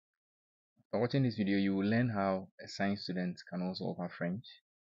By watching this video, you will learn how a science student can also offer French,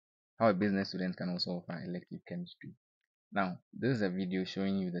 how a business student can also offer elective chemistry. Now, this is a video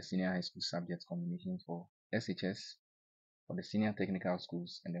showing you the senior high school subject combinations for SHS, for the senior technical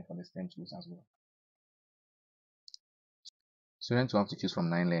schools, and then for the STEM schools as well. Students will have to choose from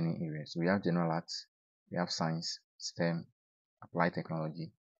 9 learning areas. So we have general arts, we have science, STEM, applied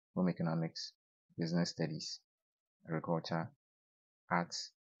technology, home economics, business studies, agriculture,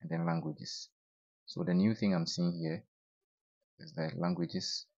 arts, and then languages. So the new thing I'm seeing here is the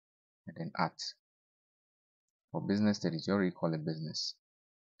languages and then arts. For business studies, you already call it business,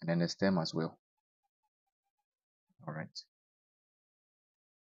 and then the STEM as well. All right.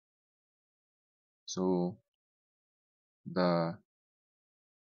 So for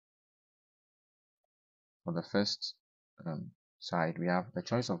the first side, we have the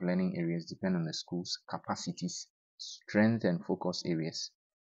choice of learning areas depend on the school's capacities, strength, and focus areas.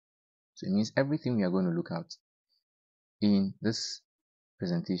 So it means everything we are going to look at in this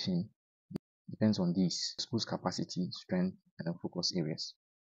presentation depends on these school's capacity, strength, and focus areas.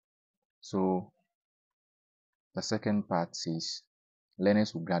 So the second part says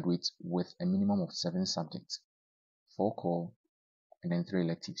learners will graduate with a minimum of 7 subjects, 4 core, and then 3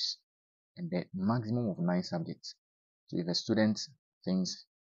 electives, and the maximum of 9 subjects. So if a student thinks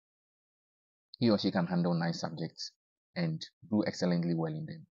he or she can handle 9 subjects and do excellently well in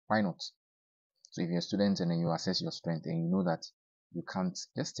them, why not? So if you're a student and then you assess your strength and you know that you can't,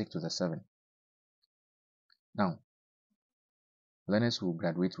 just stick to the 7. Now, learners will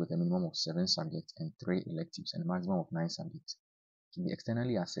graduate with a minimum of 7 subjects and 3 electives and a maximum of 9 subjects to be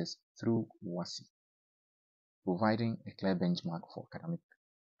externally assessed through BECE, providing a clear benchmark for academic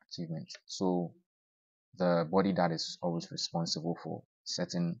achievement. So the body that is always responsible for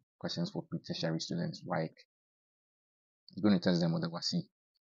certain questions for pre-tertiary students, like you're going to test them with the BECE.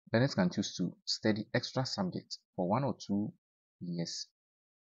 Learners can choose to study extra subjects for 1 or 2 years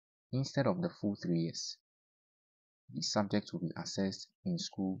instead of the full 3 years. These subjects will be assessed in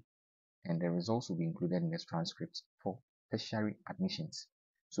school and the results will be included in the transcript for tertiary admissions.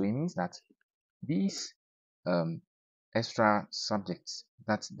 So it means that these extra subjects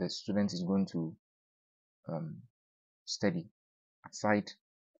that the student is going to study aside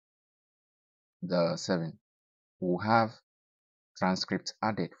the 7 will have transcripts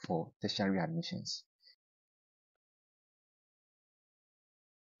added for tertiary admissions.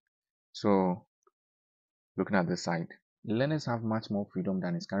 So looking at this side, learners have much more freedom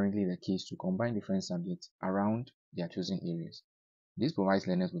than is currently the case to combine different subjects around their chosen areas. This provides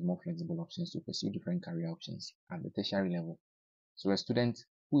learners with more flexible options to pursue different career options at the tertiary level. So a student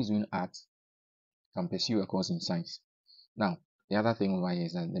who is doing art can pursue a course in science. Now, the other thing over here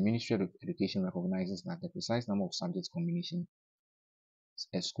is that the Ministry of Education recognizes that the precise number of subject combinations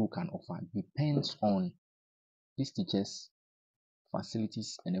a school can offer depends on these teachers,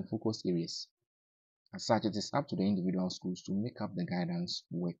 facilities, and then focus areas. As such, it is up to the individual schools to make up the guidance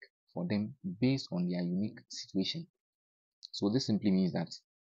work for them based on their unique situation. So this simply means that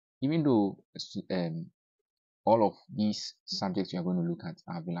even though all of these subjects you are going to look at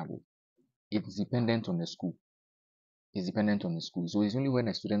are available, it's dependent on the school. It's dependent on the school. So it's only when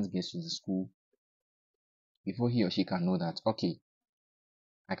a student gets to the school before he or she can know that, okay,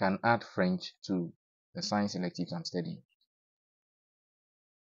 I can add French to the science electives I'm studying.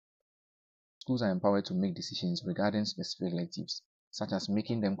 Schools are empowered to make decisions regarding specific electives, such as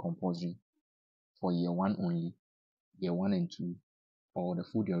making them compulsory for year 1 only, year 1 and 2, or the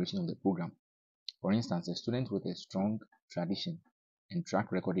full duration of the program. For instance, a student with a strong tradition and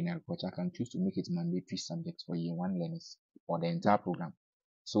track record in agriculture can choose to make it mandatory subject for year 1 learners or the entire program.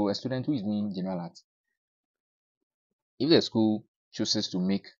 So a student who is doing general arts, if the school chooses to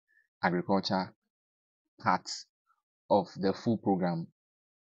make agriculture part of the full program,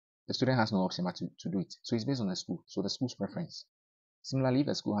 the student has no option but to do it. So it's based on the school, so the school's preference. Similarly, if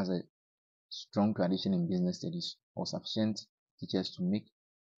a school has a strong tradition in business studies or sufficient teachers to make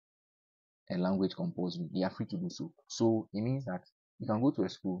a language compulsory, they are free to do so. So it means that you can go to a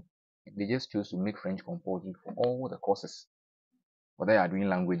school, they just choose to make French compulsory for all the courses, whether you are doing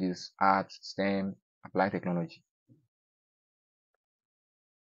languages, arts, STEM, applied technology.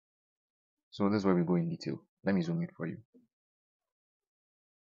 So this is where we go in detail. Let me zoom it for you.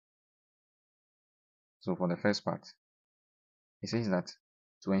 So for the first part, it says that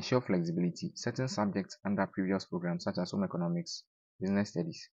to ensure flexibility, certain subjects under previous programs such as home economics, business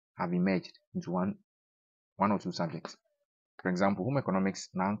studies have emerged into one or 2 subjects. For example, home economics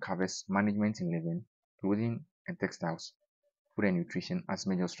now covers management in living, clothing and textiles, food and nutrition as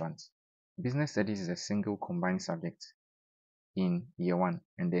major strands. Business studies is a single combined subject in year 1,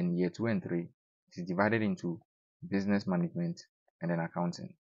 and then year 2 and 3 it is divided into business management and then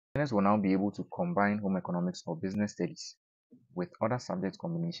accounting. Learners will now be able to combine home economics or business studies with other subject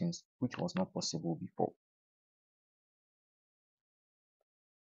combinations, which was not possible before.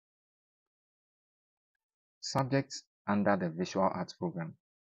 Subjects under the visual arts program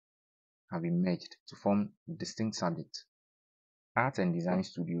have been merged to form distinct subjects: Art and Design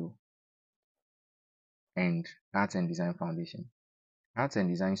Studio and Art and Design Foundation. Art and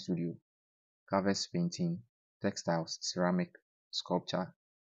Design Studio covers painting, textiles, ceramic, sculpture,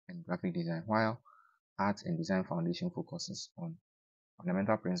 and graphic design, while Art and Design Foundation focuses on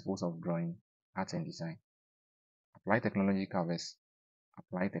fundamental principles of drawing, art and design. Applied Technology covers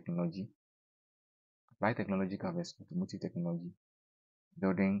applied technology. Applied Technology covers automotive technology,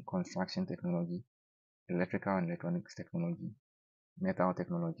 building construction technology, electrical and electronics technology, metal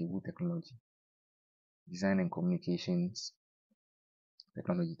technology, wood technology, design and communications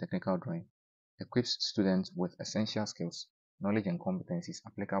technology, technical drawing. Equips students with essential skills, knowledge and competencies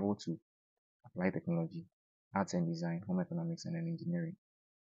applicable to applied technology, arts and design, home economics, and engineering.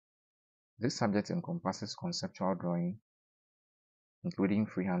 This subject encompasses conceptual drawing, including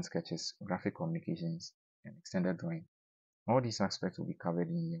freehand sketches, graphic communications, and extended drawing. All these aspects will be covered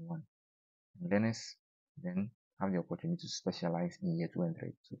in year 1. And learners then have the opportunity to specialize in year 2 and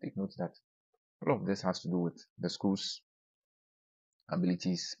 3. So take note that all of this has to do with the school's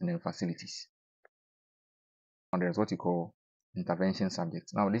abilities and then facilities. And there's what you call intervention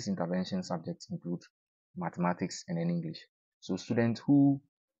subjects. Now, these intervention subjects include mathematics and then English. So students who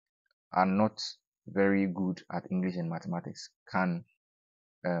are not very good at English and mathematics can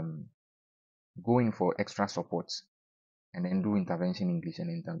go in for extra support and then do intervention English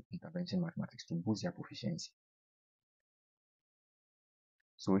and intervention mathematics to boost their proficiency.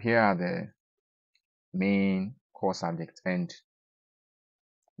 So here are the main core subjects, and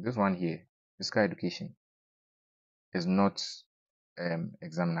this one here, physical education, is not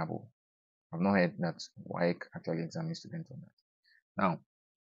examinable. I've not heard that WAEC actually examines students on that. Now,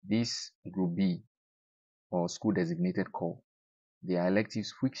 this group B or school designated core, they are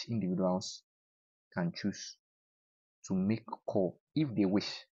electives which individuals can choose to make core if they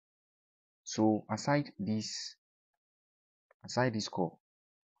wish. So aside this core,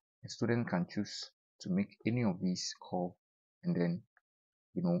 a student can choose to make any of these core and then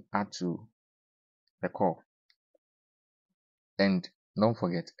add to the core. And don't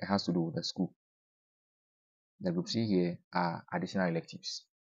forget, it has to do with the school. The group C here are additional electives.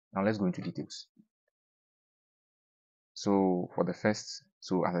 Now let's go into details. So for the first,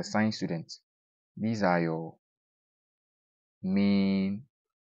 so as a science student, these are your main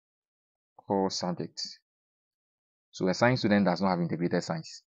core subjects. So a science student does not have integrated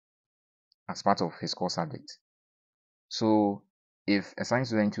science as part of his core subject. So if a science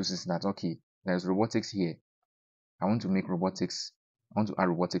student chooses that, okay, there's robotics here, I want to make robotics, I want to add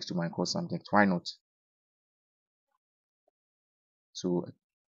robotics to my core subject, why not? So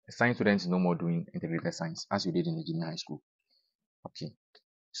a science student is no more doing integrated science as you did in the junior high school. Okay,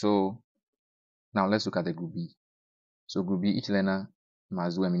 so now let's look at the group B. So group B, each learner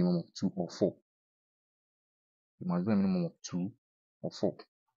must do a minimum of 2 or 4. You must do a minimum of 2 or 4.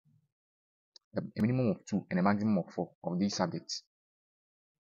 A minimum of 2 and a maximum of 4 of these subjects.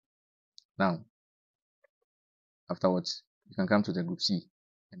 Now, afterwards, you can come to the group C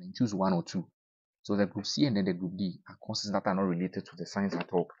and then choose 1 or 2. So the group C and then the group D are courses that are not related to the science at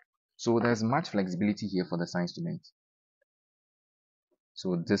all. So there's much flexibility here for the science students.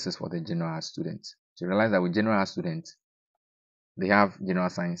 So this is for the general students. So you realize that with general students, they have general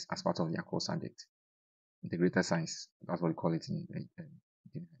science as part of their core subject. Integrated science, that's what we call it in high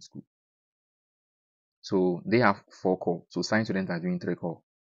school. So they have 4 core. So science students are doing 3 core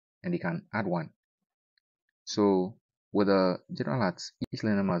and they can add 1. So with the general arts, each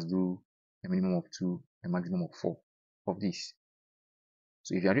learner must do a minimum of 2, a maximum of 4 of these.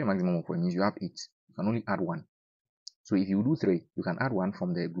 So if you are doing a maximum of 4, it means you have 8. You can only add 1. So if you do 3, you can add 1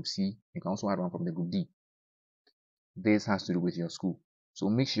 from the group C. You can also add 1 from the group D. This has to do with your school. So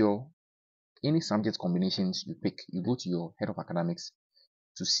make sure any subject combinations you pick, you go to your head of academics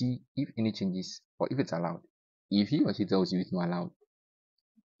to see if any changes or if it's allowed. If he or she tells you it's not allowed,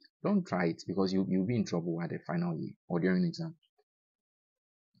 don't try it because you'll be in trouble at the final year or during the exam.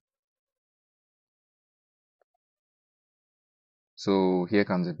 So here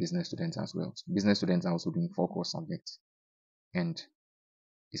comes the business students as well. So business students are also doing 4 core subjects. And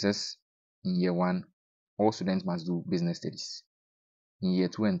it says in year 1, all students must do business studies. In year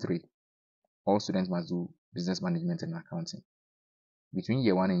 2 and 3, all students must do business management and accounting. Between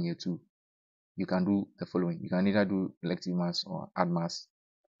year 1 and year 2, you can do the following. You can either do elective maths or add maths,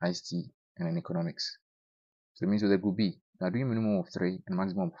 ICT, and then economics. So it means with the group B, you are doing minimum of 3 and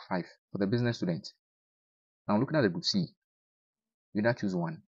maximum of 5 for the business student. Now looking at the group C, you either choose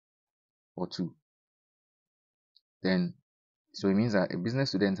 1 or 2. Then, so it means that a business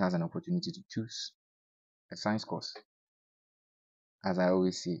student has an opportunity to choose a science course. As I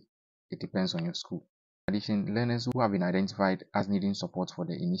always say, it depends on your school. In addition, learners who have been identified as needing support for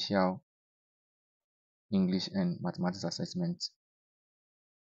the initial English and mathematics assessment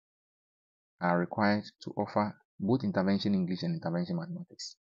are required to offer both intervention English and intervention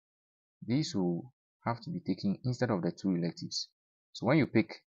mathematics. These will have to be taken instead of the 2 electives. So when you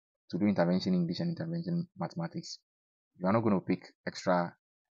pick to do intervention English and intervention mathematics, you are not going to pick extra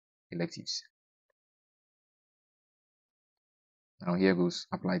electives. Now here goes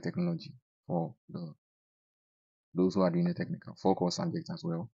applied technology for those who are doing the technical 4 core subjects as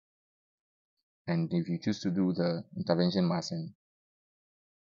well. And if you choose to do the intervention maths and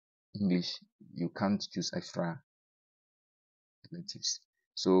English, you can't choose extra electives.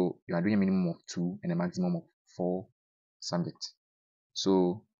 So you are doing a minimum of 2 and a maximum of 4 subjects.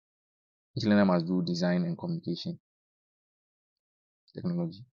 So each learner must do design and communication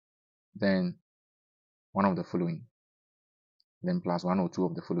technology, then one of the following, then plus 1 or 2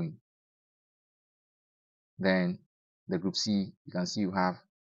 of the following. Then the group C, you can see you have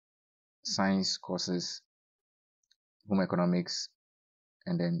science courses, home economics,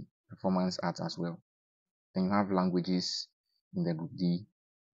 and then performance arts as well. Then you have languages in the group D,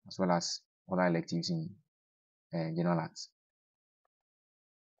 as well as other electives in general arts.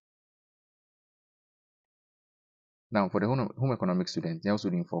 Now for the home economics students, they're also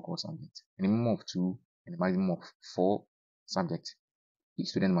doing 4 core subjects, a minimum of 2 and a maximum of 4 subjects. Each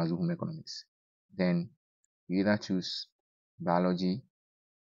student must do home economics. Then you either choose biology,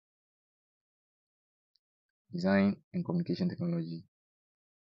 design and communication technology,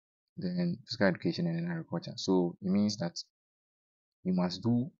 then physical education, and then agriculture. So it means that you must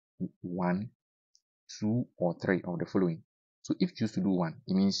do 1, 2, or 3 of the following. So if you choose to do 1,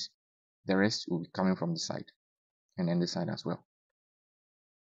 it means the rest will be coming from this side and then this side as well.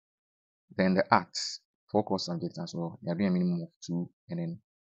 Then the arts, 4 core subjects as well. They are doing a minimum of 2 and then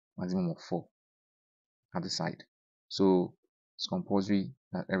maximum of 4 at the side. So it's compulsory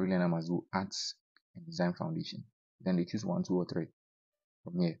that every learner must do arts and design foundation. Then they choose 1, 2, or 3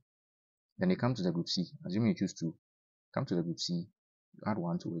 from here. Then they come to the group C. Assuming you choose 2, come to the group C, you add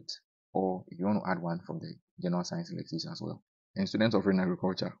 1 to it. Or if you want to add 1 from the general science electives as well. And students offering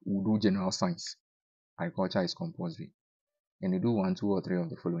agriculture will do general science. Agriculture is compulsory. And they do 1, 2, or 3 of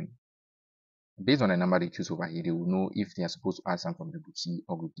the following. Based on the number they choose over here, they will know if they are supposed to add some from the group C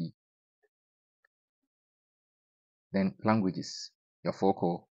or group D. Then languages, your 4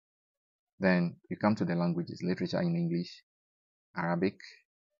 core. Then you come to the languages, literature in English, Arabic,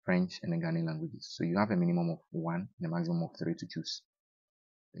 French, and the Ghanaian languages. So you have a minimum of 1 and a maximum of 3 to choose.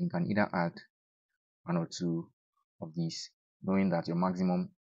 Then you can either add 1 or 2 of these, knowing that your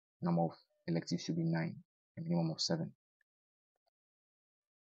maximum number of electives should be 9, a minimum of 7.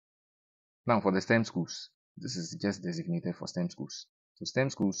 Now for the STEM schools, this is just designated for STEM schools. So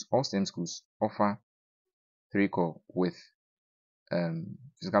STEM schools, all STEM schools offer 3 core with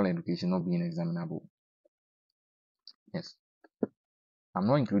physical education not being examinable. Yes, I'm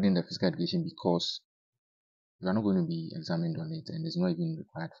not including the physical education because you are not going to be examined on it, and it's not even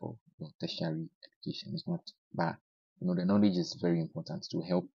required for your tertiary education. It's not, but the knowledge is very important to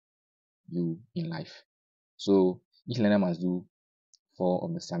help you in life. So each learner must do 4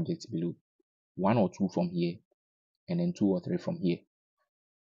 of the subjects below, 1 or 2 from here, and then 2 or 3 from here.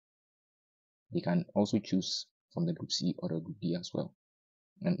 They can also choose from the group C or the group D as well.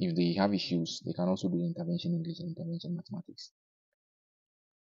 And if they have issues, they can also do intervention English and intervention mathematics.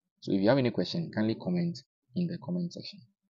 So if you have any question, kindly comment in the comment section.